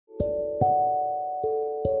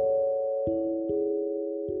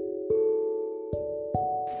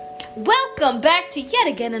Welcome back to yet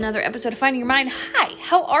again another episode of Finding Your Mind. Hi,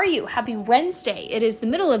 how are you? Happy Wednesday. It is the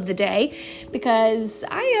middle of the day because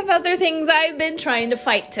I have other things I've been trying to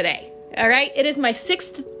fight today. All right? It is my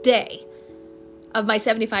 6th day of my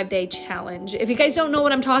 75-day challenge. If you guys don't know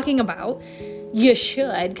what I'm talking about, you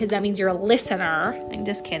should, because that means you're a listener. I'm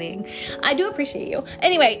just kidding. I do appreciate you.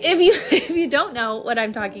 Anyway, if you don't know what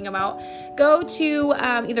I'm talking about, go to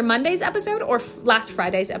either Monday's episode or last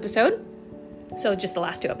Friday's episode. So just the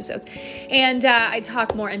last 2 episodes. And I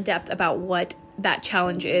talk more in depth about what that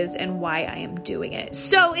challenge is and why I am doing it.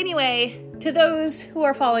 So anyway, to those who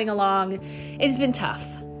are following along, it's been tough.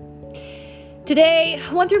 Today,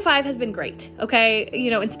 1 through 5 has been great, okay?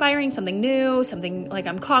 Inspiring, something new, something like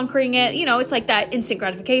I'm conquering it. It's like that instant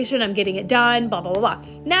gratification. I'm getting it done, blah, blah, blah,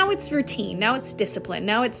 blah. Now it's routine. Now it's discipline.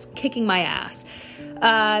 Now it's kicking my ass.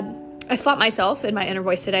 I fought myself in my inner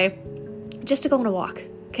voice today just to go on a walk,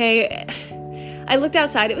 okay? I looked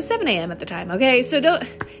outside. It was 7 a.m. at the time, okay? So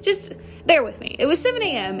just bear with me. It was 7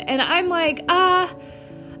 a.m. and I'm like,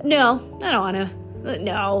 no, I don't want to.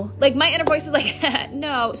 No. Like, my inner voice is like,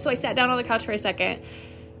 no. So I sat down on the couch for a second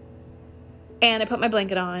and I put my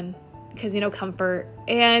blanket on because, comfort.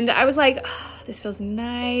 And I was like, this feels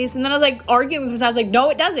nice. And then I was like arguing because I was like, no,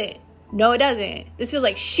 it doesn't. No, it doesn't. This feels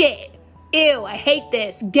like shit. Ew, I hate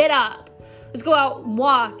this. Get up. Let's go out and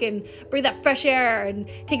walk and breathe that fresh air and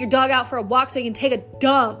take your dog out for a walk so you can take a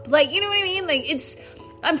dump. Like, you know what I mean? Like,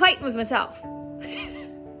 I'm fighting with myself.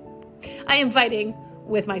 I am fighting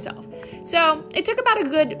with myself. So it took about a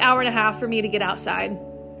good hour and a half for me to get outside.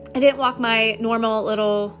 I didn't walk my normal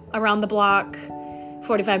little around the block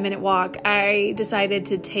 45-minute walk. I decided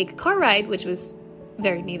to take a car ride, which was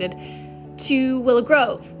very needed, to Willow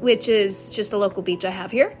Grove, which is just a local beach I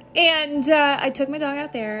have here. And I took my dog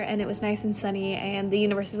out there and it was nice and sunny. And the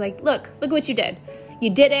universe is like, look what you did. You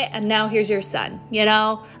did it. And now here's your sun.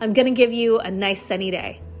 I'm going to give you a nice sunny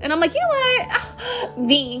day. And I'm like, you know what?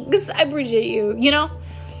 Thanks. I appreciate you,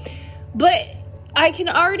 But I can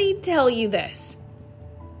already tell you this.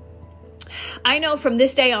 I know from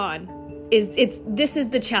this day on, this is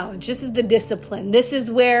the challenge. This is the discipline. This is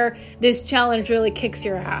where this challenge really kicks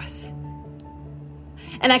your ass.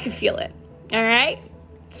 And I can feel it. All right?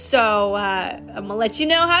 So I'm going to let you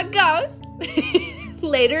know how it goes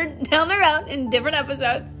later down the road in different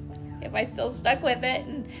episodes. If I still stuck with it.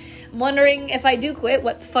 And I'm wondering if I do quit,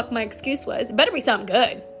 what the fuck my excuse was. It better be something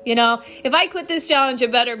good. If I quit this challenge,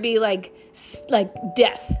 it better be like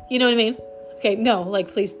death. You know what I mean? Okay, no,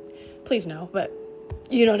 please no, but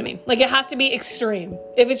you know what I mean? Like, it has to be extreme.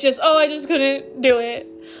 If it's just, I just couldn't do it,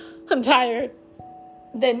 I'm tired,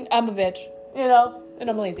 then I'm a bitch, and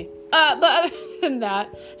I'm lazy. But other than that,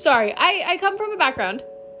 sorry, I come from a background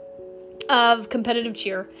of competitive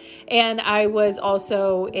cheer, and I was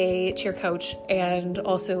also a cheer coach and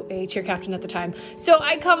also a cheer captain at the time. So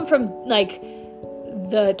I come from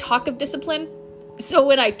the talk of discipline. So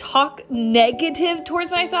when I talk negative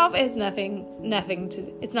towards myself, it's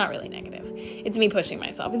it's not really negative. It's me pushing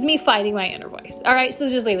myself. It's me fighting my inner voice. All right. So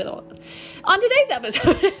just leave it alone. On today's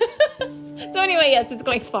episode. So anyway, yes, it's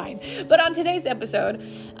going fine. But on today's episode,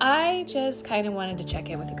 I just kind of wanted to check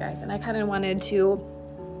in with you guys, and I kind of wanted to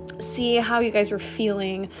see how you guys were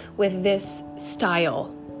feeling with this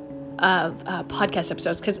style of podcast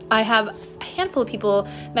episodes, because I have a handful of people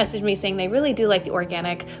message me saying they really do like the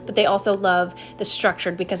organic, but they also love the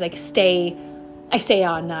structured because I stay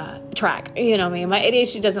on track. You know what I mean? My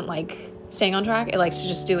ADHD doesn't like staying on track. It likes to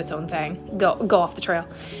just do its own thing, go off the trail.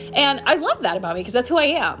 And I love that about me because that's who I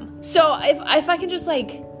am. So if I can just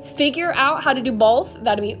figure out how to do both,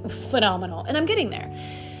 that'd be phenomenal. And I'm getting there.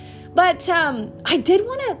 But I did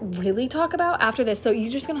want to really talk about after this, so you're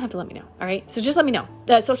just going to have to let me know, all right? So just let me know.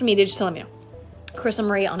 Social media, just let me know. Carissa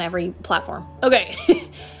Marie on every platform. Okay.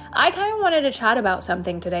 I kind of wanted to chat about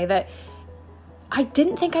something today that I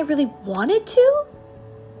didn't think I really wanted to,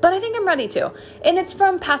 but I think I'm ready to. And it's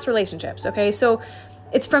from past relationships, okay? So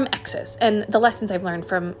it's from exes and the lessons I've learned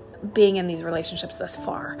from being in these relationships thus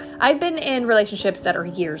far. I've been in relationships that are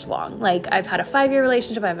years long. I've had a 5-year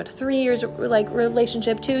relationship. I've had a 3 years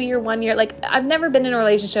relationship, 2-year, 1 year. I've never been in a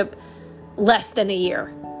relationship less than a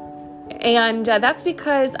year. And that's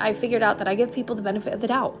because I figured out that I give people the benefit of the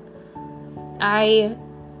doubt. I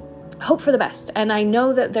hope for the best. And I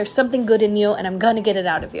know that there's something good in you and I'm going to get it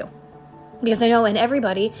out of you. Because I know in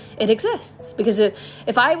everybody it exists. Because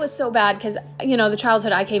if I was so bad, because, the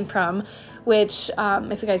childhood I came from, which,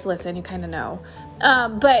 if you guys listen, you kind of know.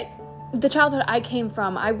 But the childhood I came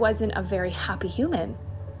from, I wasn't a very happy human.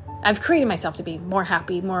 I've created myself to be more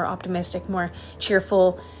happy, more optimistic, more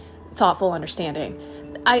cheerful, thoughtful, understanding.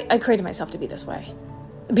 I created myself to be this way.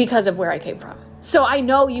 because of where I came from. So I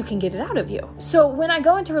know you can get it out of you. So when I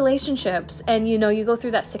go into relationships and, you go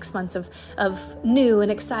through that 6 months of new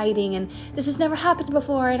and exciting and this has never happened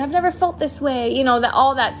before and I've never felt this way,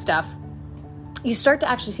 all that stuff, you start to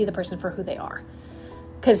actually see the person for who they are.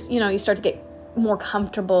 Because, you start to get more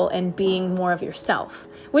comfortable in being more of yourself,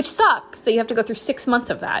 which sucks that you have to go through 6 months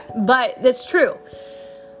of that, but that's true.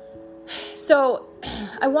 So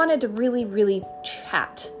I wanted to really, really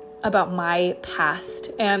chat about my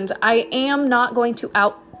past, and I am not going to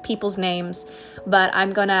out people's names, but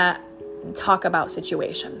I'm going to talk about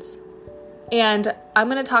situations. And I'm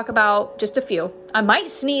going to talk about just a few. I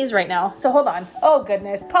might sneeze right now, so hold on. Oh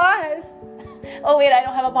goodness, pause. Oh wait, I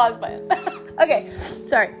don't have a pause button. Okay,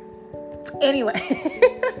 sorry. Anyway,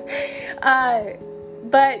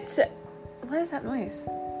 but what is that noise?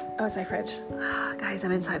 Oh, it's my fridge. Guys,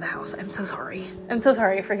 I'm inside the house. I'm so sorry.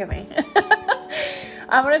 Forgive me.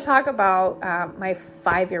 I want to talk about my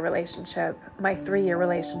 5-year relationship, my 3-year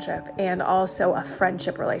relationship, and also a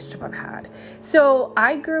friendship relationship I've had. So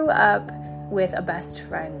I grew up with a best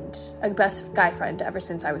guy friend ever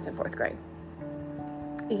since I was in 4th grade.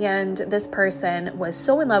 And this person was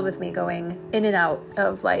so in love with me going in and out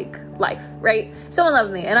of life, right? So in love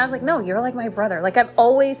with me. And I was like, no, you're like my brother. I've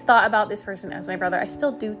always thought about this person as my brother. I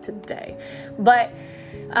still do today. But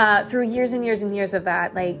through years and years and years of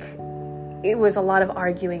that, it was a lot of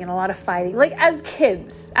arguing and a lot of fighting, as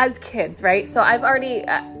kids, right? So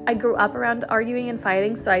I grew up around arguing and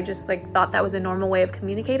fighting. So I just thought that was a normal way of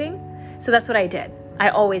communicating. So that's what I did. I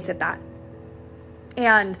always did that.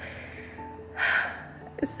 And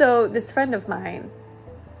so this friend of mine,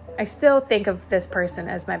 I still think of this person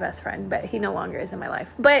as my best friend, but he no longer is in my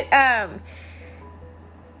life. But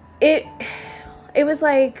it was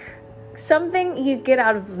like something you get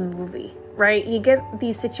out of a movie, right? You get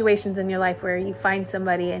these situations in your life where you find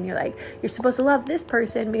somebody and you're supposed to love this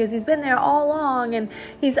person because he's been there all along and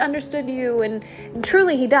he's understood you, and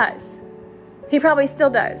truly he does. He probably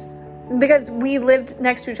still does. Because we lived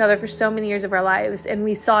next to each other for so many years of our lives, and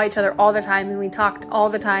we saw each other all the time, and we talked all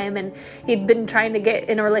the time, and he'd been trying to get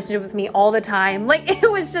in a relationship with me all the time.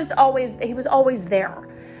 It was just he was always there.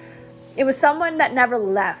 It was someone that never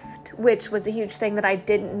left, which was a huge thing that I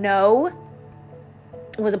didn't know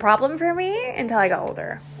was a problem for me until I got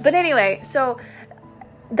older. But anyway, so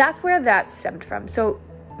that's where that stemmed from. So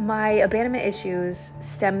my abandonment issues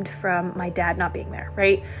stemmed from my dad not being there,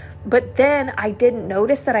 right? But then I didn't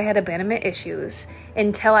notice that I had abandonment issues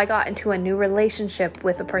until I got into a new relationship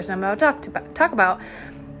with the person I'm about to talk about.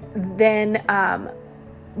 Then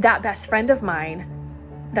that best friend of mine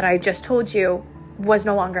that I just told you was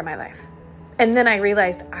no longer in my life. And then I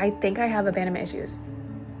realized I think I have abandonment issues.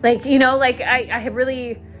 I have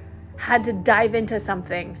really had to dive into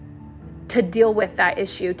something to deal with that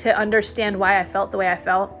issue, to understand why I felt the way I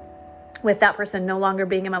felt with that person no longer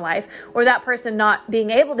being in my life, or that person not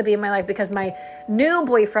being able to be in my life because my new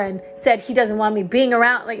boyfriend said he doesn't want me being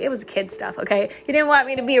around. It was kid stuff, okay? He didn't want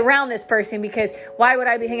me to be around this person because why would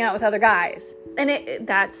I be hanging out with other guys? And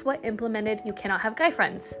that's what implemented you cannot have guy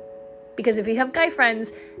friends. Because if you have guy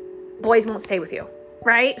friends, boys won't stay with you,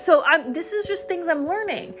 right? So this is just things I'm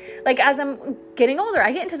learning. As I'm getting older,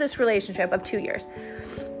 I get into this relationship of 2 years.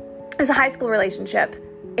 It's a high school relationship.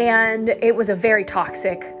 And it was a very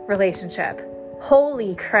toxic relationship.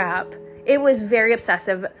 Holy crap. It was very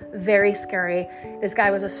obsessive, very scary. This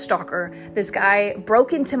guy was a stalker. This guy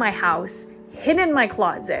broke into my house, hid in my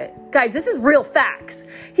closet. Guys, this is real facts.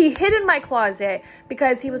 He hid in my closet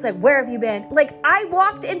because he was like, where have you been? I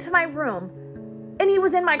walked into my room and he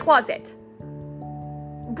was in my closet.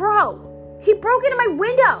 Bro, he broke into my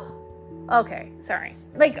window. Okay, sorry.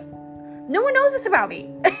 No one knows this about me.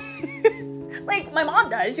 My mom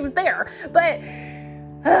does. She was there. But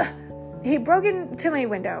he broke into my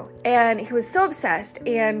window and he was so obsessed.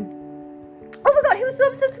 And oh my God, he was so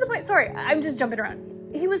obsessed to the point. Sorry, I'm just jumping around.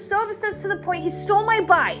 He was so obsessed to the point he stole my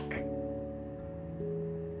bike,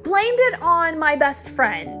 blamed it on my best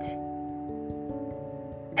friend.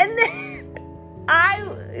 And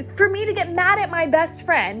then for me to get mad at my best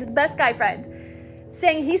friend, the best guy friend,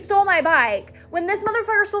 saying he stole my bike when this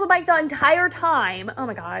motherfucker stole the bike the entire time. Oh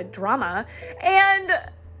my God, drama. And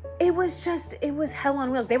it was hell on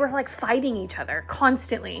wheels. They were fighting each other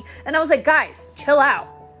constantly. And I was like, guys, chill out,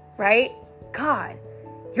 right? God,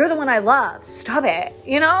 you're the one I love. Stop it.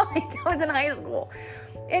 I was in high school.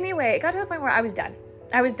 Anyway, it got to the point where I was done.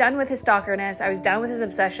 I was done with his stalkerness. I was done with his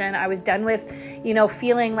obsession. I was done with,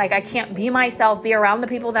 feeling like I can't be myself, be around the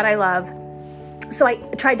people that I love. So I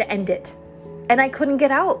tried to end it. And I couldn't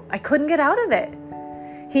get out. I couldn't get out of it.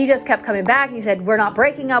 he just kept coming back. He said, we're not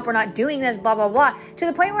breaking up. We're not doing this, blah, blah, blah. To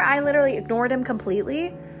the point where I literally ignored him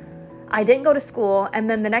completely. I didn't go to school. And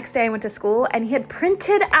then the next day I went to school and he had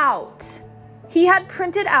printed out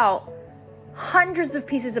hundreds of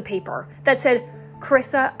pieces of paper that said,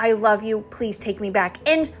 Carissa, I love you. Please take me back.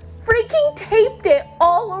 And freaking taped it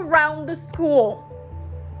all around the school.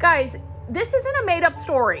 Guys, this isn't a made up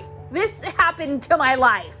story. This happened to my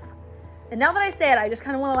life. And now that I say it, I just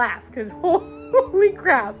kind of want to laugh because holy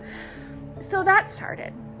crap. So that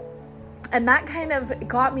started. And that kind of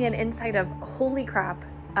got me an insight of holy crap.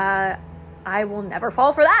 I will never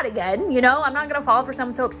fall for that again. You know, I'm not going to fall for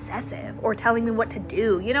someone so obsessive or telling me what to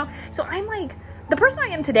do, you know? So I'm like, the person I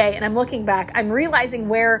am today, and I'm looking back, I'm realizing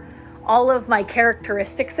where all of my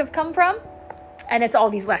characteristics have come from, and it's all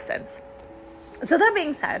these lessons. So that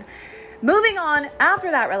being said, moving on after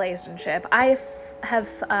that relationship, I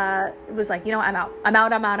was like, you know, I'm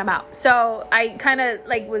out. So I kind of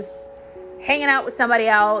like was hanging out with somebody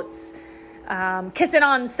else, kissing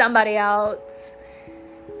on somebody else,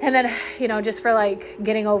 and then, you know, just for like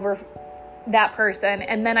getting over that person.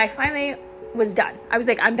 And then I finally was done. I was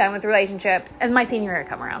like, I'm done with relationships. And my senior year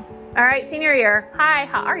come around. All right, senior year. Hi,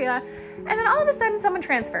 how are you? And then all of a sudden someone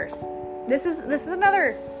transfers. This is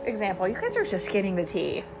another example. You guys are just getting the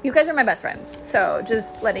tea. You guys are my best friends. So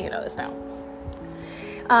just letting you know this now.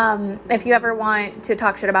 If you ever want to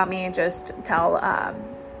talk shit about me, just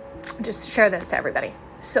just share this to everybody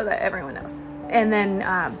so that everyone knows. And then,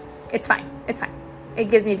 it's fine. It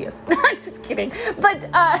gives me views. Just kidding. But,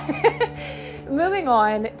 moving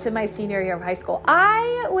on to my senior year of high school,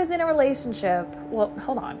 I was in a relationship. Well,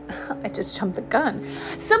 hold on. I just jumped the gun.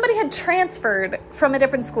 Somebody had transferred from a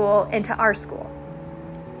different school into our school.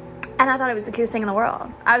 And I thought it was the cutest thing in the world.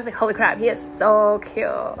 I was like, holy crap, he is so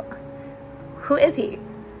cute. Who is he?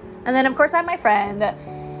 And then, of course, I had my friend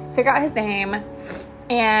figure out his name.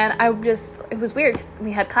 And it was weird because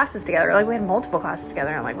we had classes together. Like, we had multiple classes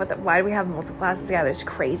together. And I'm like, why do we have multiple classes together? It's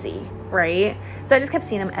crazy, right? So I just kept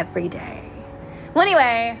seeing him every day. Well,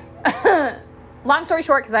 anyway, long story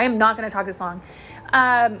short, because I am not going to talk this long.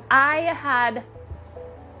 I had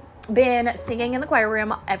been singing in the choir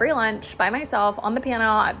room every lunch by myself on the piano.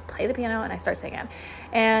 I play the piano and I start singing.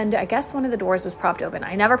 And I guess one of the doors was propped open.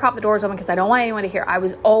 I never propped the doors open because I don't want anyone to hear. I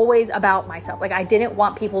was always about myself. Like, I didn't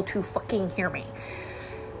want people to fucking hear me.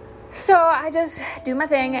 So I just do my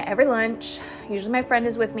thing every lunch. Usually my friend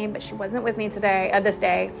is with me, but she wasn't with me this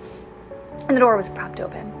day. And the door was propped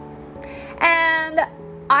open. And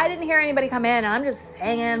I didn't hear anybody come in. And I'm just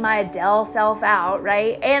singing my Adele self out,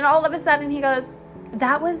 right? And all of a sudden he goes,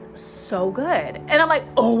 that was so good. And I'm like,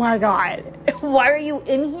 oh my God, why are you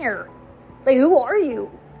in here? Like, who are you?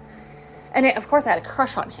 And of course I had a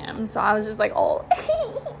crush on him. So I was just like, oh,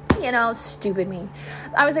 you know, stupid me.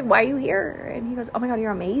 I was like, why are you here? And he goes, oh my God,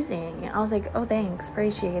 you're amazing. I was like, oh, thanks.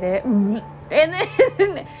 Appreciate it. And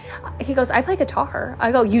then he goes, I play guitar.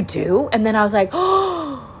 I go, you do? And then I was like,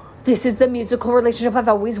 oh, this is the musical relationship I've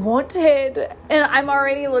always wanted. And I'm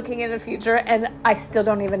already looking in the future and I still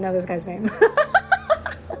don't even know this guy's name.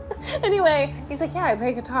 Anyway, he's like, yeah, I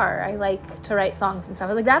play guitar. I like to write songs and stuff.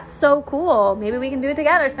 I was like, that's so cool. Maybe we can do it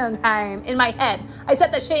together sometime. In my head. I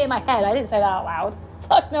said that shit in my head. I didn't say that out loud.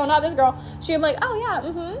 Fuck no, not this girl. I'm like, oh yeah,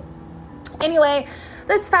 Anyway,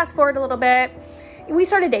 let's fast forward a little bit. We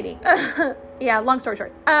started dating. Yeah, long story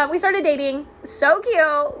short. We started dating. So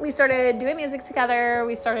cute. We started doing music together.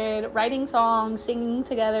 We started writing songs, singing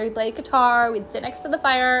together. We played guitar. We'd sit next to the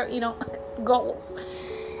fire, you know, goals.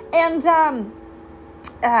 And,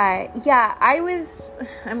 yeah,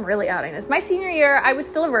 I'm really outing this. My senior year, I was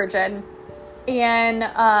still a virgin. And,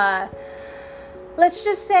 let's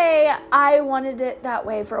just say I wanted it that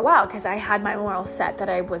way for a while because I had my morals set that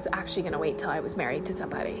I was actually going to wait till I was married to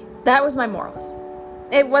somebody. That was my morals.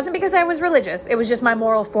 It wasn't because I was religious. It was just my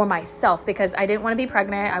morals for myself because I didn't want to be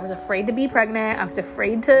pregnant. I was afraid to be pregnant. I was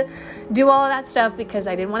afraid to do all of that stuff because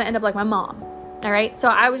I didn't want to end up like my mom. All right. So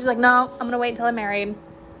I was just like, no, I'm going to wait until I'm married.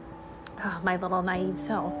 Oh, my little naive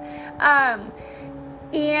self.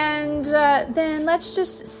 And then let's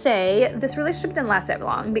just say this relationship didn't last that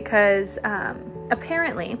long because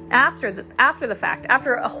apparently after the fact,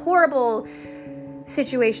 after a horrible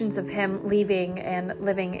situations of him leaving and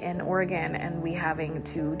living in Oregon and we having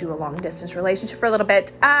to do a long distance relationship for a little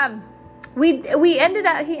bit, he ended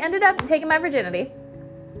up taking my virginity.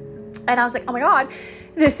 And I was like, oh my God,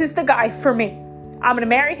 this is the guy for me. I'm going to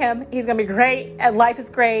marry him. He's going to be great. And life is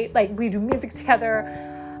great. Like, we do music together.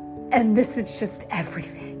 And this is just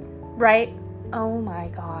everything, right? Oh my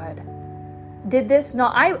God. Did this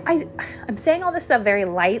not, I'm saying all this stuff very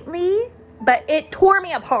lightly, but it tore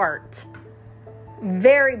me apart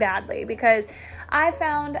very badly because I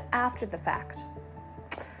found after the fact,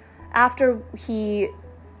 after he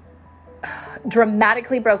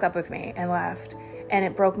dramatically broke up with me and left, and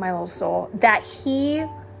it broke my little soul, that he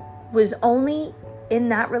was only in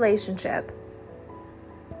that relationship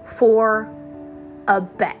for a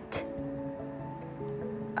bet.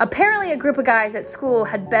 Apparently, a group of guys at school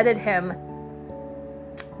had betted him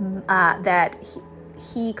that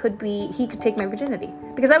he could take my virginity,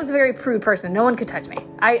 because I was a very prude person. No one could touch me.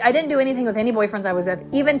 I didn't do anything with any boyfriends I was with,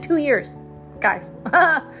 even 2 years, guys.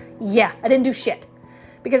 Yeah, I didn't do shit,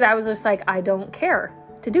 because I was just like, I don't care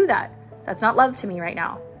to do that. That's not love to me right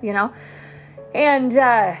now, you know? And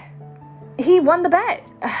he won the bet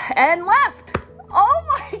and left. Oh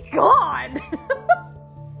my God.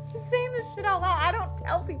 I'm saying this shit out loud. I don't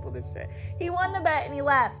tell people this shit. He won the bet and he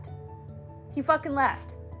left. He fucking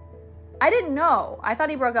left. I didn't know. I thought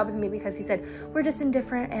he broke up with me because he said, we're just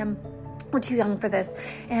indifferent and we're too young for this.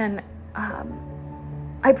 And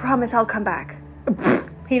I promise I'll come back.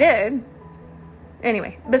 He did.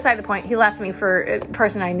 Anyway, beside the point, he left me for a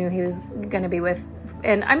person I knew he was going to be with.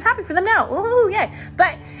 And I'm happy for them now. Woohoo, yay.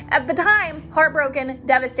 But at the time, heartbroken,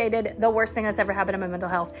 devastated, the worst thing that's ever happened to my mental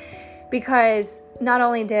health. Because not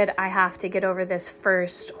only did I have to get over this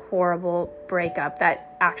first horrible breakup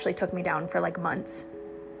that actually took me down for like months,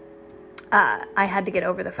 I had to get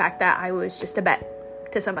over the fact that I was just a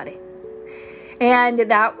bet to somebody. And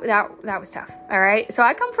that was tough. All right. So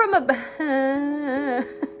I come from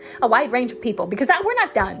a wide range of people, because we're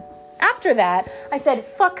not done. After that, I said,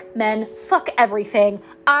 fuck men, fuck everything.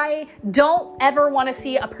 I don't ever want to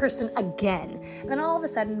see a person again. And then all of a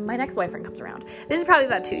sudden, my next boyfriend comes around. This is probably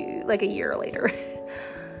about a year later.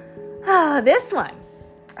 This one.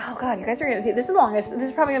 Oh God, you guys are going to see, this is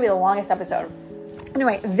probably going to be the longest episode.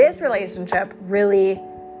 Anyway, this relationship really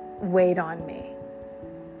weighed on me.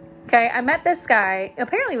 Okay, I met this guy.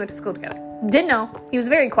 Apparently we went to school together. Didn't know. He was a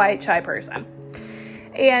very quiet, shy person.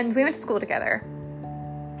 And we went to school together.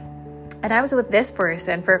 And I was with this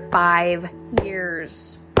person for 5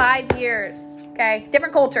 years. 5 years. Okay,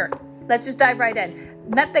 different culture. Let's just dive right in.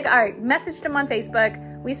 Met the guy, messaged him on Facebook.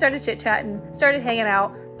 We started chit-chatting, started hanging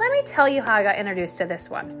out. Let me tell you how I got introduced to this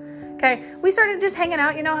one. Okay, we started just hanging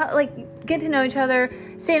out, you know, like getting to know each other,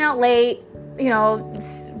 staying out late, you know,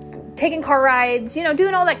 taking car rides, you know,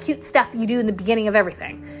 doing all that cute stuff you do in the beginning of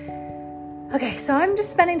everything. Okay, so I'm just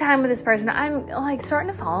spending time with this person. I'm like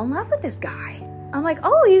starting to fall in love with this guy. I'm like,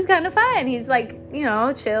 oh, he's kind of fun. He's like, you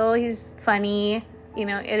know, chill. He's funny. You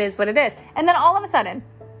know, it is what it is. And then all of a sudden,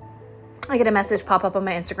 I get a message pop up on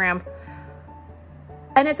my Instagram.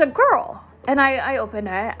 And it's a girl. And I open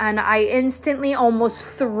it and I instantly almost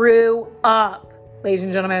threw up, ladies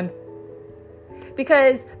and gentlemen.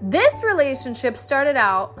 Because this relationship started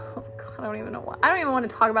out, oh God, I don't even know why. I don't even want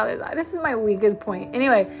to talk about this. This is my weakest point.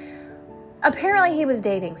 Anyway, apparently he was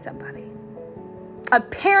dating somebody.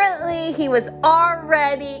 Apparently he was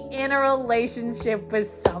already in a relationship with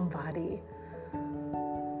somebody.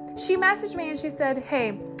 She messaged me and she said,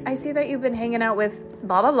 hey, I see that you've been hanging out with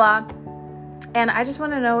blah, blah, blah. And I just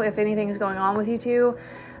want to know if anything is going on with you two.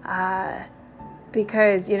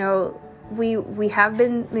 Because, you know, we have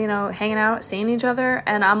been, you know, hanging out, seeing each other.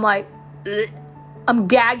 And I'm like, ugh. I'm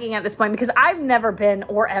gagging at this point because I've never been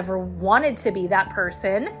or ever wanted to be that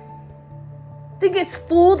person that gets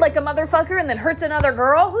fooled like a motherfucker and then hurts another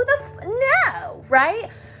girl. Who no, right?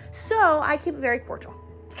 So I keep it very cordial.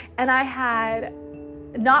 And I had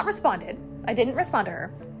not responded. I didn't respond to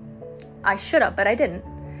her. I should have, but I didn't.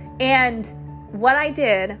 And what I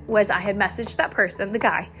did was I had messaged that person, the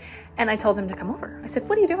guy, and I told him to come over. I said,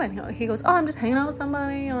 what are you doing? He goes, oh, I'm just hanging out with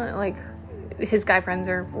somebody, like his guy friends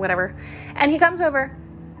or whatever. And he comes over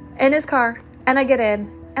in his car, and I get in,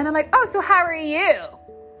 and I'm like, oh, so how are you?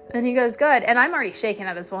 And he goes, good. And I'm already shaking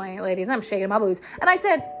at this point, ladies. I'm shaking my boots. And I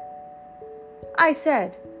said,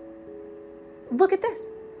 look at this.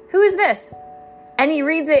 Who is this? And he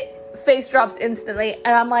reads it, face drops instantly.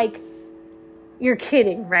 And I'm like, you're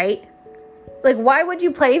kidding, right? Like, why would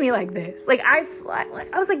you play me like this? Like, I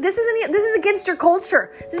was like, this is against your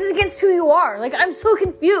culture. This is against who you are. Like, I'm so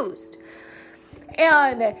confused.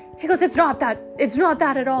 And he goes, it's not that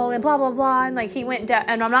at all. And blah, blah, blah. And like, he went down,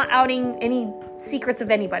 and I'm not outing any secrets of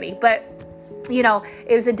anybody, but you know,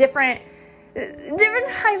 it was a different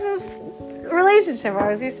type of relationship I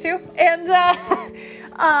was used to. And,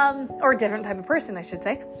 or a different type of person, I should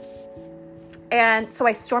say. And so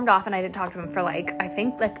I stormed off and I didn't talk to him for I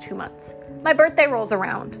think 2 months. My birthday rolls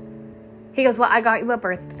around. He goes, well, I got you a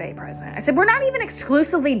birthday present. I said, we're not even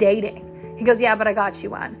exclusively dating. He goes, yeah, but I got you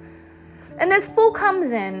one. And this fool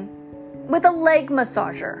comes in with a leg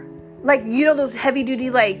massager. Like, you know, those heavy duty,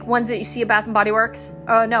 ones that you see at Bath and Body Works?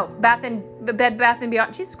 Oh, no, Bath and Bed Bath &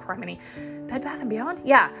 Beyond. Jesus Christ, Bed Bath & Beyond?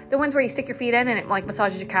 Yeah, the ones where you stick your feet in and it like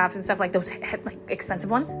massages your calves and stuff, like those like expensive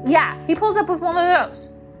ones. Yeah, he pulls up with one of those.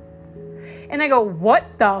 And I go, what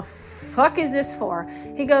the fuck is this for?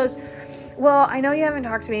 He goes, well, I know you haven't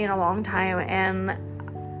talked to me in a long time, and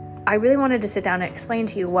I really wanted to sit down and explain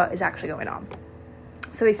to you what is actually going on.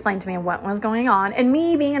 So he explained to me what was going on, and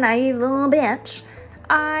me being a naive little bitch,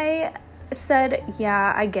 I said,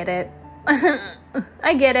 yeah, I get it.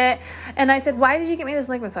 I get it. And I said, why did you get me this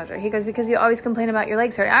leg massager? He goes, because you always complain about your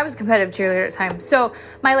legs hurting. I was a competitive cheerleader at the time, so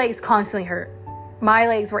my legs constantly hurt. My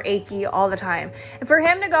legs were achy all the time. And for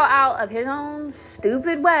him to go out of his own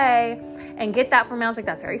stupid way and get that from me, I was like,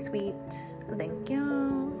 that's very sweet. Thank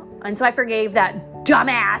you. And so I forgave that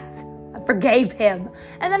dumbass. I forgave him.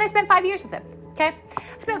 And then I spent 5 years with him. Okay?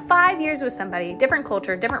 I spent 5 years with somebody, different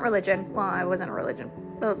culture, different religion. Well, I wasn't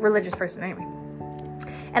a religious person anyway.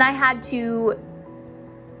 And I had to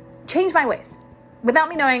change my ways. Without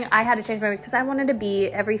me knowing, I had to change my ways because I wanted to be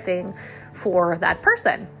everything for that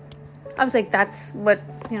person. I was like, that's what,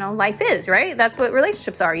 life is, right? That's what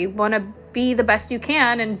relationships are. You want to be the best you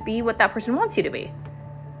can and be what that person wants you to be.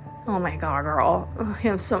 Oh my God, girl.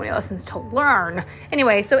 You have so many lessons to learn.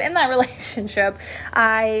 Anyway, so in that relationship,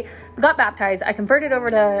 I got baptized. I converted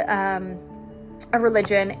over to a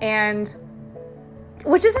religion, and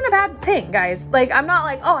which isn't a bad thing, guys. Like, I'm not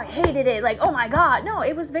like, oh, I hated it. Like, oh my God. No,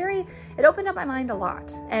 it opened up my mind a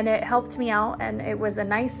lot, and it helped me out, and it was a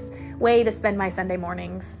nice way to spend my Sunday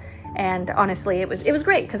mornings. And honestly, it was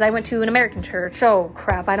great because I went to an American church. Oh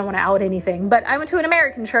crap, I don't want to out anything, but I went to an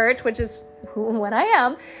American church, which is what I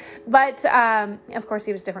am. But of course,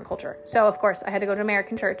 it was a different culture. So of course, I had to go to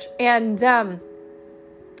American church, and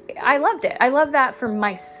I loved it. I love that for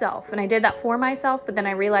myself, and I did that for myself. But then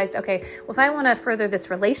I realized, okay, well, if I want to further this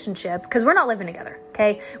relationship, because we're not living together,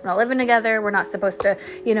 okay? We're not living together. We're not supposed to,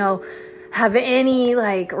 have any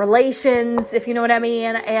like relations, if you know what I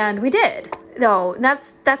mean. And we did. Though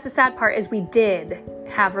that's the sad part, is we did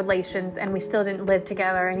have relations and we still didn't live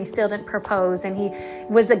together, and he still didn't propose, and he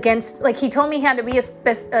was against, like, he told me he had to be a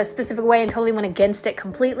specific way and totally went against it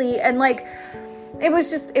completely. And like, it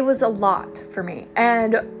was a lot for me.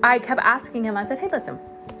 And I kept asking him, I said, hey, listen,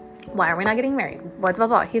 why are we not getting married? Blah, blah,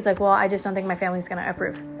 blah. He's like, well, I just don't think my family's going to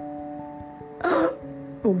approve.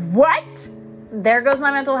 What? There goes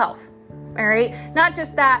my mental health. All right. Not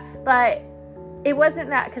just that, but it wasn't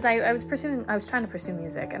that, because I was trying to pursue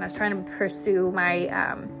music, and I was trying to pursue my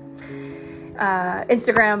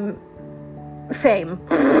Instagram fame.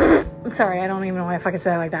 Sorry, I don't even know why I fucking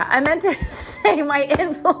said it like that. I meant to say my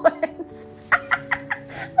influence.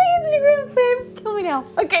 My Instagram fame. Kill me now.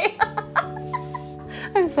 Okay.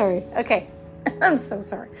 I'm sorry. Okay. I'm so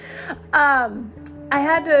sorry. I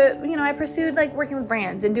had to, I pursued like working with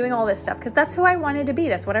brands and doing all this stuff because that's who I wanted to be.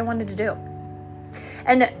 That's what I wanted to do.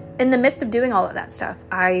 And in the midst of doing all of that stuff,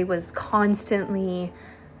 I was constantly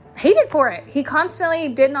hated for it. He constantly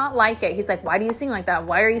did not like it. He's like, why do you sing like that?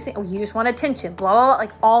 Why are you singing? Oh, you just want attention, blah, blah, blah.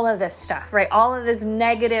 Like all of this stuff, right? All of this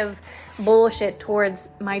negative bullshit towards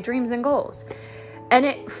my dreams and goals. And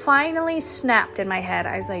it finally snapped in my head.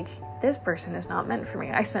 I was like, this person is not meant for me.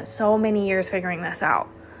 I spent so many years figuring this out.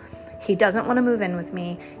 He doesn't want to move in with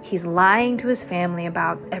me. He's lying to his family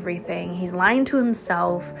about everything. He's lying to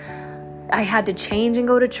himself. I had to change and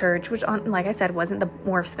go to church, which, like I said, wasn't the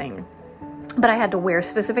worst thing. But I had to wear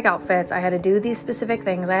specific outfits. I had to do these specific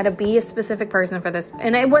things. I had to be a specific person for this.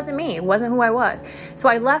 And it wasn't me. It wasn't who I was. So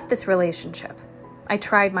I left this relationship. I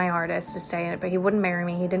tried my hardest to stay in it, but he wouldn't marry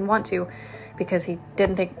me. He didn't want to because he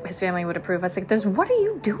didn't think his family would approve. I was like, what are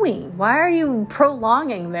you doing? Why are you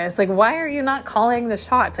prolonging this? Like, why are you not calling the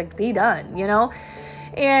shots? Like, be done,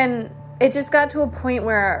 And it just got to a point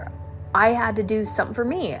where I had to do something for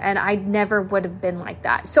me, and I never would have been like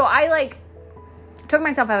that. So I took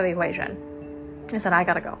myself out of the equation. I said, I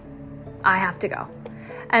gotta go. I have to go.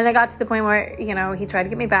 And I got to the point where, he tried to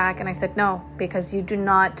get me back, and I said, no, because you do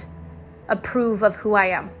not approve of who I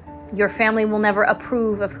am. Your family will never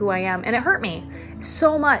approve of who I am. And it hurt me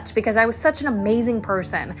so much because I was such an amazing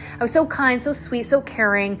person. I was so kind, so sweet, so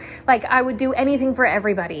caring. Like, I would do anything for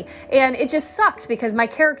everybody. And it just sucked because my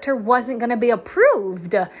character wasn't going to be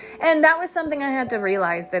approved. And that was something I had to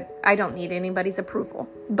realize, that I don't need anybody's approval.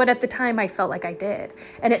 But at the time, I felt like I did.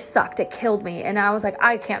 And it sucked. It killed me. And I was like,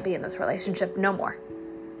 I can't be in this relationship no more.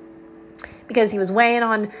 Because he was weighing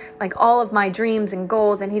on all of my dreams and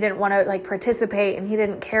goals, and he didn't want to participate, and he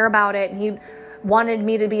didn't care about it, and he wanted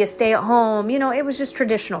me to be a stay-at-home. It was just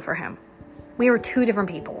traditional for him. We were two different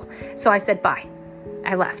people. So I said bye.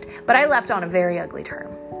 I left. But I left on a very ugly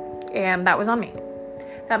term. And that was on me.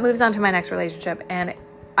 That moves on to my next relationship. And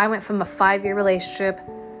I went from a 5-year relationship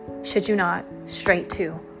shit you not, straight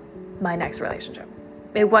to my next relationship.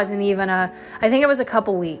 It wasn't even I think it was a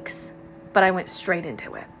couple weeks, but I went straight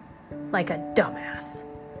into it like a dumbass.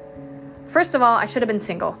 First of all, I should have been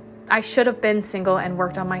single. I should have been single and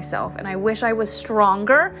worked on myself. And I wish I was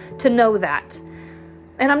stronger to know that.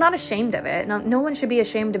 And I'm not ashamed of it. No one should be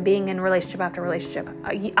ashamed of being in relationship after relationship.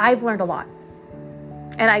 I've learned a lot.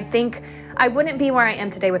 And I think I wouldn't be where I am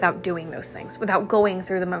today without doing those things, without going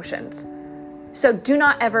through the motions. So do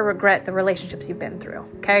not ever regret the relationships you've been through,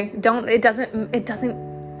 okay? It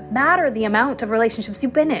doesn't matter the amount of relationships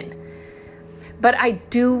you've been in. But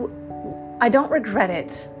I don't regret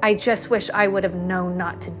it. I just wish I would have known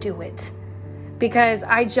not to do it. Because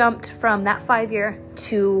I jumped from that 5-year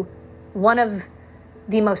to one of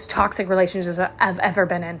the most toxic relationships I've ever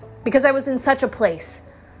been in. Because I was in such a place.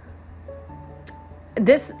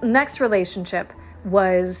 This next relationship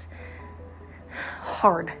was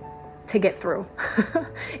hard to get through.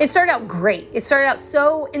 It started out great. It started out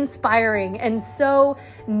so inspiring and so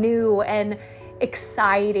new and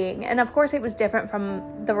exciting. And of course it was different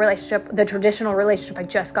from the traditional relationship I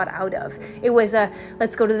just got out of. It was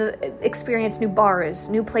let's go to experience new bars,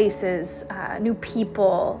 new places, new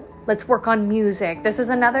people. Let's work on music. This is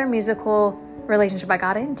another musical relationship I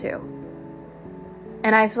got into.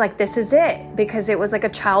 And I was like, this is it, because it was like a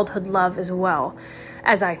childhood love as well,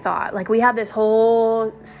 as I thought. Like, we had this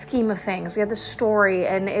whole scheme of things. We had this story,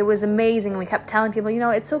 and it was amazing. We kept telling people,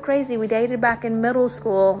 it's so crazy. We dated back in middle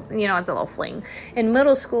school. It's a little fling. In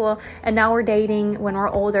middle school, and now we're dating when we're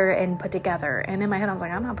older and put together. And in my head, I was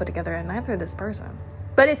like, I'm not put together, and neither this person.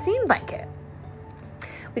 But it seemed like it.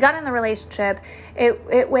 We got in the relationship.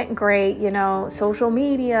 It went great, social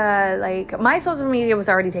media, like my social media was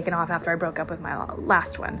already taken off after I broke up with my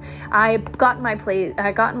last one. I got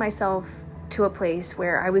myself to a place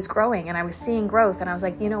where I was growing and I was seeing growth, and I was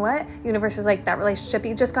like, you know what? Universe is like, that relationship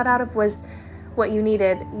you just got out of was what you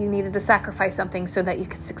needed. You needed to sacrifice something so that you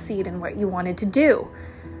could succeed in what you wanted to do.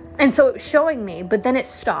 And so it was showing me, but then it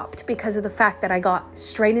stopped because of the fact that I got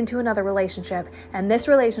straight into another relationship, and this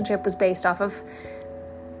relationship was based off of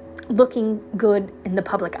looking good in the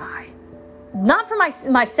public eye. Not for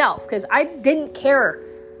myself, because I didn't care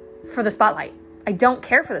for the spotlight. I don't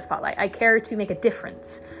care for the spotlight. I care to make a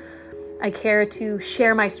difference. I care to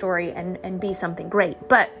share my story and be something great.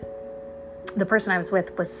 But the person I was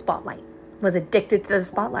with was spotlight, was addicted to the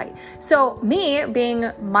spotlight. So me being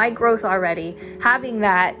my growth already, having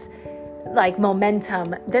that like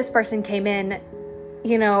momentum, this person came in,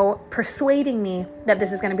 persuading me that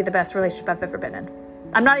this is going to be the best relationship I've ever been in.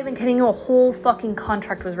 I'm not even kidding you. A whole fucking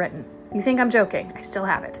contract was written. You think I'm joking? I still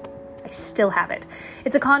have it.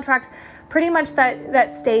 It's a contract pretty much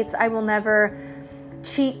that states I will never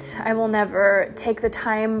cheat. I will never take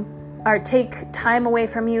time away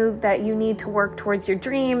from you that you need to work towards your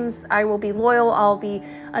dreams. I will be loyal. I'll be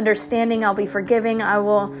understanding. I'll be forgiving. I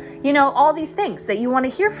will, all these things that you want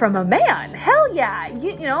to hear from a man. Hell yeah.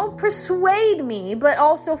 Persuade me, but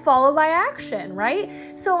also follow by action,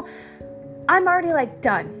 right? So I'm already like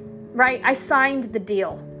done, right? I signed the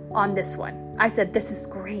deal on this one. I said, this is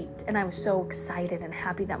great. And I was so excited and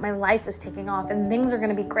happy that my life was taking off and things are going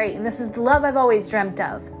to be great. And this is the love I've always dreamt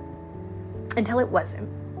of. Until it wasn't.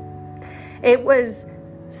 It was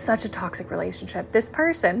such a toxic relationship. This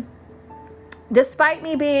person, despite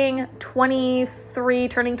me being 23,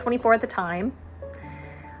 turning 24 at the time,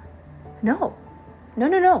 22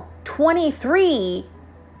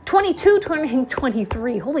 turning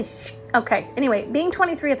 23. Holy shit. Okay. Anyway, being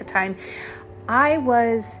 23 at the time, I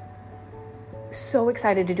was so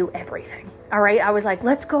excited to do everything. All right. I was like,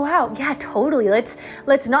 let's go out. Yeah, totally. Let's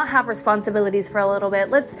not have responsibilities for a little bit.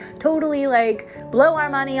 Let's totally like blow our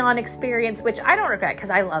money on experience, which I don't regret because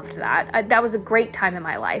I loved that. That was a great time in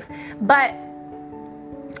my life. But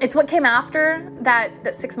it's what came after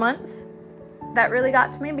that 6 months that really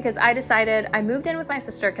got to me, because I moved in with my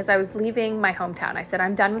sister because I was leaving my hometown. I said,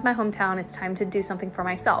 I'm done with my hometown. It's time to do something for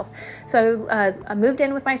myself. So I moved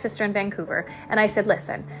in with my sister in Vancouver, and I said,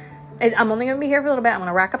 listen, I'm only going to be here for a little bit. I'm going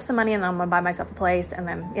to rack up some money, and then I'm going to buy myself a place, and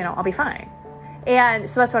then, I'll be fine. And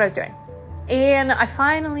so that's what I was doing. And I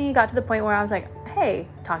finally got to the point where I was like, hey,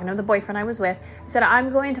 talking to the boyfriend I was with, I said,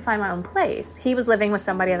 I'm going to find my own place. He was living with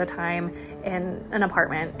somebody at the time in an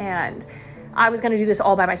apartment, and I was going to do this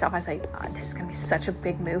all by myself. I was like, this is going to be such a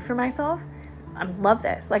big move for myself. I love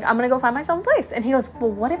this. Like, I'm going to go find myself a place. And he goes,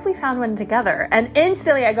 well, what if we found one together? And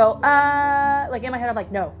instantly I go, like in my head, I'm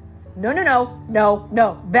like, no,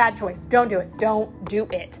 bad choice. Don't do it. Don't do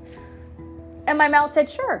it. And my mouth said,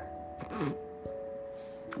 sure.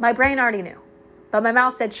 My brain already knew, but my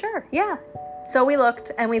mouth said, sure. Yeah, So we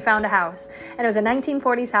looked and we found a house, and it was a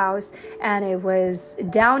 1940s house, and it was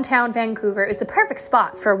downtown Vancouver. It was the perfect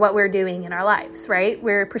spot for what we're doing in our lives, right?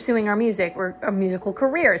 We're pursuing our music, our musical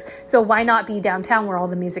careers. So why not be downtown where all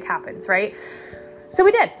the music happens, right? So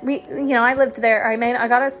we did. I lived there. I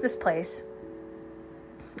got us this place.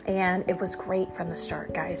 And it was great from the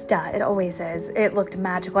start, guys. Duh, it always is. It looked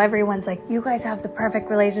magical. Everyone's like, you guys have the perfect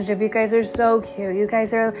relationship. You guys are so cute. You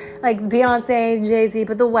guys are like Beyonce and Jay-Z,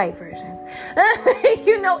 but the white versions.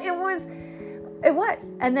 It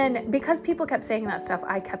was. And then because people kept saying that stuff,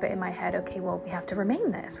 I kept it in my head. Okay, well, we have to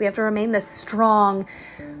remain this. We have to remain this strong,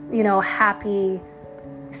 happy,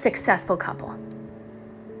 successful couple.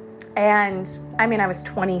 And I was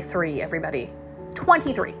 23, everybody.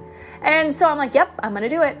 23. And so I'm like, yep, I'm going to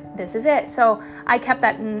do it. This is it. So I kept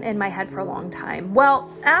that in my head for a long time.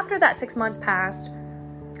 Well, after that 6 months passed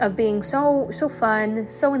of being so fun,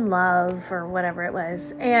 so in love or whatever it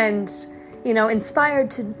was, and, inspired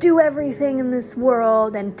to do everything in this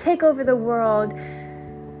world and take over the world,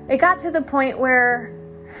 it got to the point where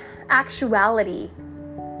actuality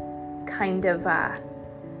kind of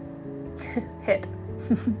hit.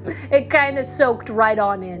 It kind of soaked right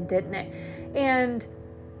on in, didn't it? And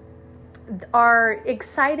our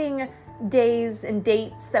exciting days and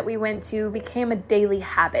dates that we went to became a daily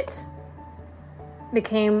habit,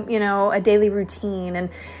 became, a daily routine, and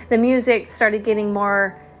the music started getting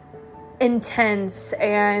more intense,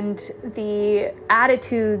 and the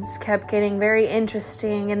attitudes kept getting very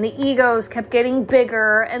interesting, and the egos kept getting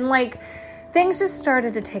bigger, and things just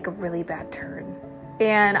started to take a really bad turn.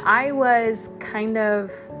 And I was kind of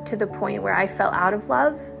to the point where I fell out of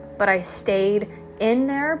love, but I stayed in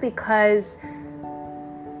there because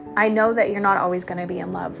I know that you're not always going to be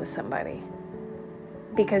in love with somebody,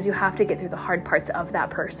 because you have to get through the hard parts of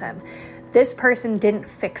that person. This person didn't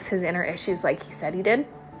fix his inner issues like he said he did.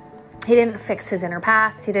 He didn't fix his inner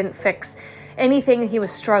past. He didn't fix anything he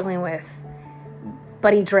was struggling with,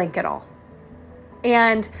 but he drank it all.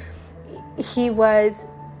 And he was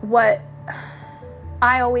what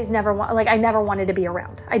I always never want. I never wanted to be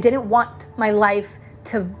around. I didn't want my life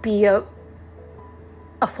to be a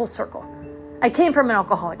full circle. I came from an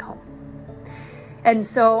alcoholic home. And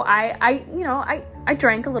so I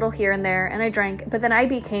drank a little here and there, and I drank, but then I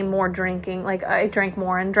became more drinking. I drank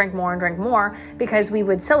more and drank more and drank more because we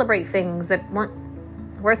would celebrate things that weren't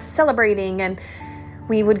worth celebrating. And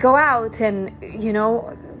we would go out and,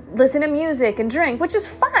 listen to music and drink, which is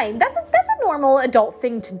fine. That's a normal adult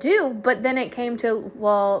thing to do. But then it came to,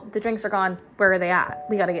 well, the drinks are gone. Where are they at?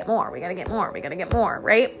 We got to get more. We got to get more. We got to get more,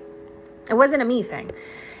 right? It wasn't a me thing.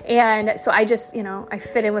 And so I just, I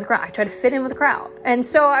fit in with the crowd. I tried to fit in with the crowd. And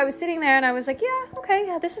so I was sitting there and I was like, yeah, okay,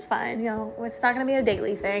 yeah, this is fine. It's not going to be a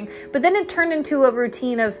daily thing. But then it turned into a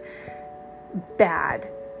routine of bad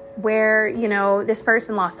where, this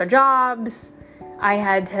person lost their jobs. I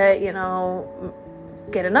had to,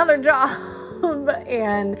 get another job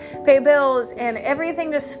and pay bills, and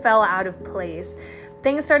everything just fell out of place.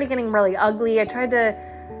 Things started getting really ugly. I tried to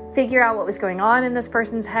figure out what was going on in this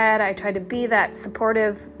person's head. I tried to be that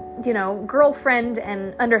supportive, girlfriend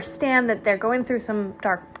and understand that they're going through some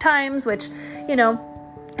dark times, which,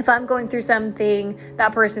 if I'm going through something,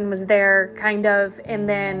 that person was there kind of. And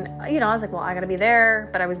then, I was like, well, I gotta be there,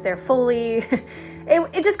 but I was there fully.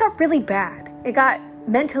 It just got really bad. It got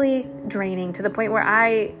mentally draining to the point where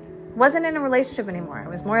I wasn't in a relationship anymore. I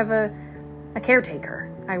was more of a caretaker.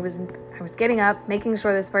 I was getting up, making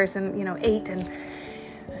sure this person, ate and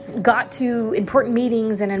got to important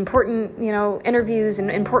meetings and important, interviews and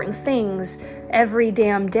important things every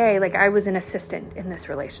damn day. I was an assistant in this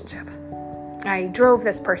relationship. I drove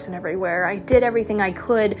this person everywhere. I did everything I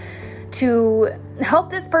could to help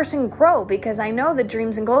this person grow because I know the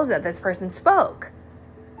dreams and goals that this person spoke.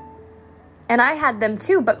 And I had them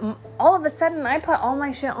too, but all of a sudden I put all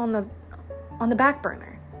my shit on the back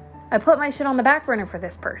burner. I put my shit on the back burner for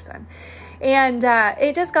this person. And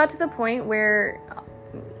it just got to the point where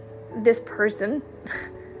this person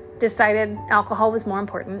decided alcohol was more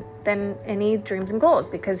important than any dreams and goals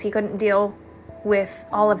because he couldn't deal with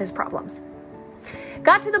all of his problems.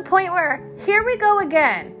 Got to the point where, here we go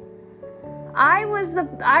again. I was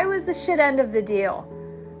the shit end of the deal.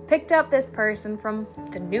 Picked up this person from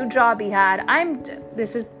the new job he had.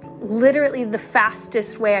 This is literally the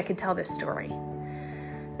fastest way I could tell this story.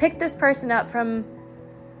 Picked this person up from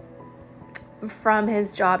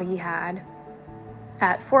his job he had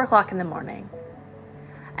at 4:00 in the morning.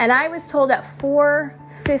 And I was told at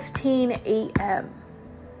 4:15 a.m.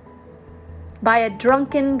 by a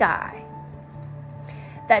drunken guy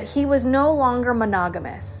that he was no longer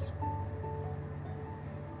monogamous.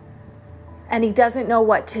 And he doesn't know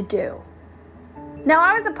what to do. Now,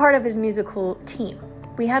 I was a part of his musical team.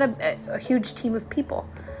 We had a huge team of people.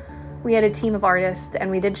 We had a team of artists, and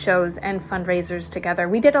we did shows and fundraisers together.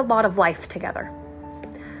 We did a lot of life together.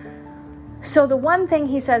 So the one thing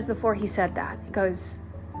he says before he said that, he goes,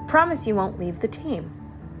 "Promise you won't leave the team."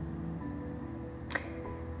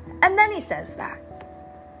 And then he says that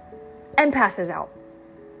and passes out.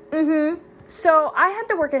 So I had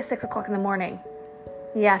to work at 6 o'clock in the morning.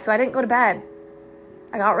 Yeah, so I didn't go to bed.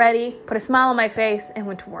 I got ready, put a smile on my face, and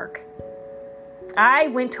went to work. I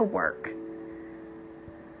went to work.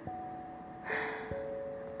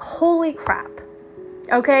 Holy crap.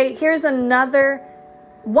 Okay, here's another.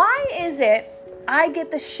 Why is it I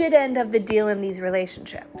get the shit end of the deal in these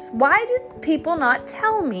relationships? Why do people not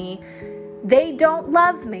tell me they don't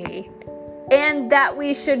love me and that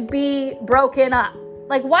we should be broken up?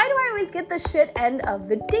 Like, why do I always get the shit end of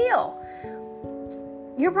the deal?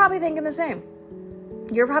 You're probably thinking the same.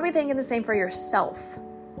 You're probably thinking the same for yourself.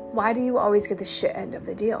 Why do you always get the shit end of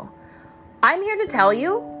the deal? I'm here to tell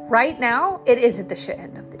you right now, it isn't the shit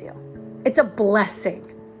end of the deal. It's a blessing.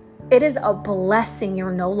 It is a blessing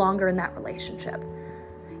you're no longer in that relationship.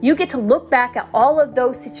 You get to look back at all of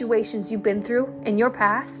those situations you've been through in your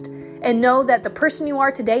past and know that the person you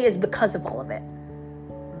are today is because of all of it.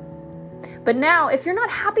 But now, if you're not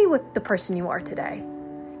happy with the person you are today,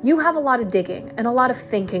 you have a lot of digging and a lot of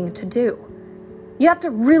thinking to do. You have to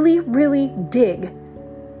really, really dig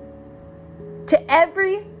to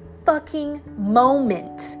every fucking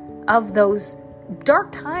moment of those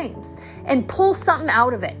dark times and pull something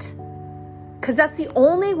out of it. Because that's the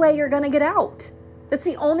only way you're going to get out. That's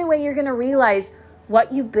the only way you're going to realize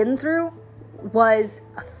what you've been through was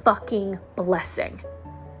a fucking blessing.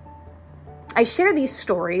 I share these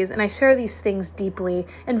stories and I share these things deeply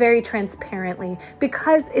and very transparently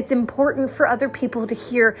because it's important for other people to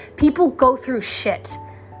hear. People go through shit.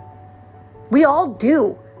 We all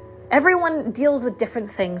do. Everyone deals with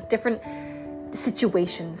different things, different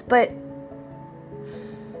situations, but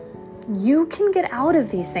you can get out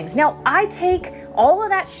of these things. Now, I take all of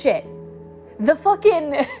that shit, the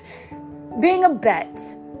fucking being a bet,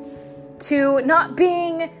 to not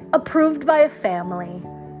being approved by a family,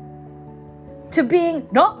 to being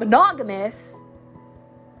not monogamous,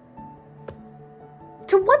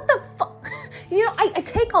 to what the fuck? I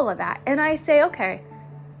take all of that and I say, okay,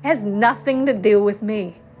 it has nothing to do with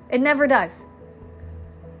me. It never does.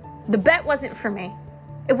 The bet wasn't for me.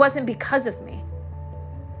 It wasn't because of me.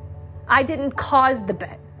 I didn't cause the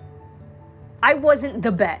bet. I wasn't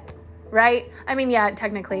the bet, right? I mean, yeah,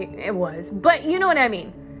 technically it was, but you know what I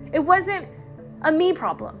mean. It wasn't a me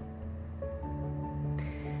problem.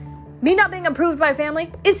 Me not being approved by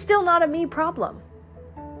family is still not a me problem.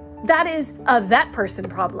 That is a that person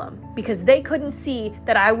problem because they couldn't see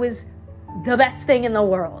that I was the best thing in the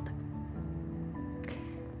world.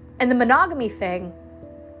 And the monogamy thing,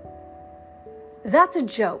 that's a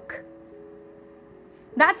joke.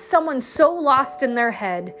 That's someone so lost in their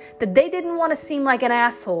head that they didn't want to seem like an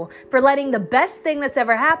asshole for letting the best thing that's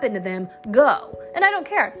ever happened to them go. And I don't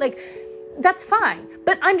care. Like, that's fine.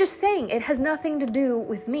 But I'm just saying it has nothing to do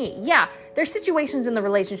with me. Yeah, there's situations in the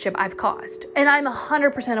relationship I've caused. And I'm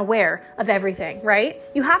 100% aware of everything, right?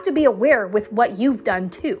 You have to be aware with what you've done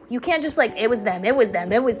too. You can't just be like, it was them, it was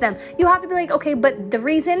them, it was them. You have to be like, okay, but the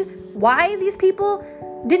reason why these people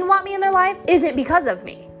didn't want me in their life isn't because of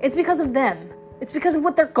me. It's because of them. It's because of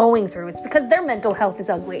what they're going through. It's because their mental health is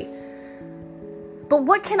ugly. But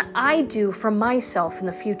what can I do for myself in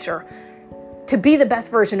the future to be the best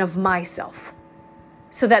version of myself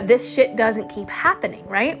so that this shit doesn't keep happening,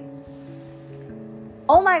 right?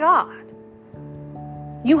 Oh my God.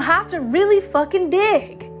 You have to really fucking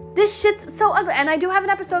dig. This shit's so ugly. And I do have an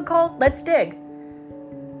episode called Let's Dig.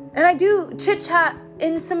 And I do chit chat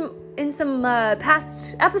in some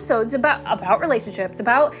past episodes about relationships,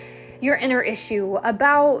 about your inner issue,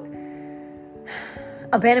 about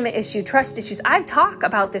abandonment issue, trust issues. I talk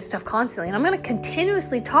about this stuff constantly, and I'm going to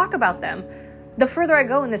continuously talk about them the further I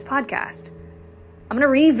go in this podcast. I'm going to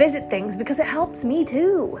revisit things because it helps me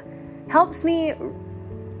too. Helps me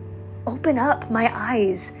open up my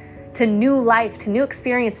eyes to new life, to new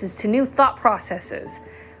experiences, to new thought processes.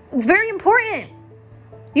 It's very important.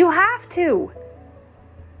 You have to.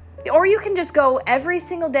 Or you can just go every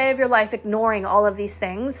single day of your life ignoring all of these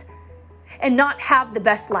things and not have the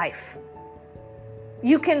best life.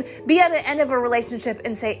 You can be at the end of a relationship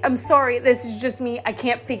and say, I'm sorry, this is just me. I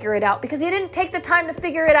can't figure it out because you didn't take the time to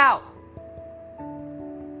figure it out.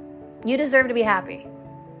 You deserve to be happy.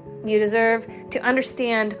 You deserve to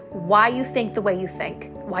understand why you think the way you think,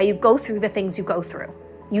 why you go through the things you go through.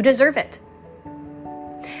 You deserve it.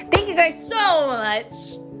 Thank you guys so much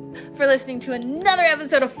for listening to another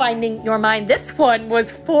episode of Finding Your Mind. This one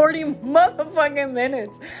was 40 motherfucking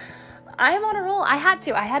minutes. I am on a roll. I had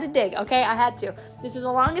to dig, okay? I had to. This is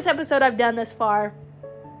the longest episode I've done this far.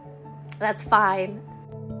 That's fine.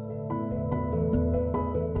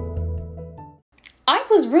 I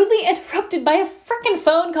was rudely interrupted by a freaking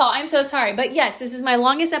phone call. I'm so sorry. But yes, this is my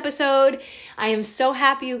longest episode. I am so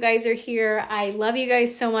happy you guys are here. I love you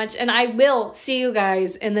guys so much. And I will see you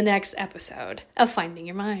guys in the next episode of Finding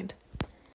Your Mind.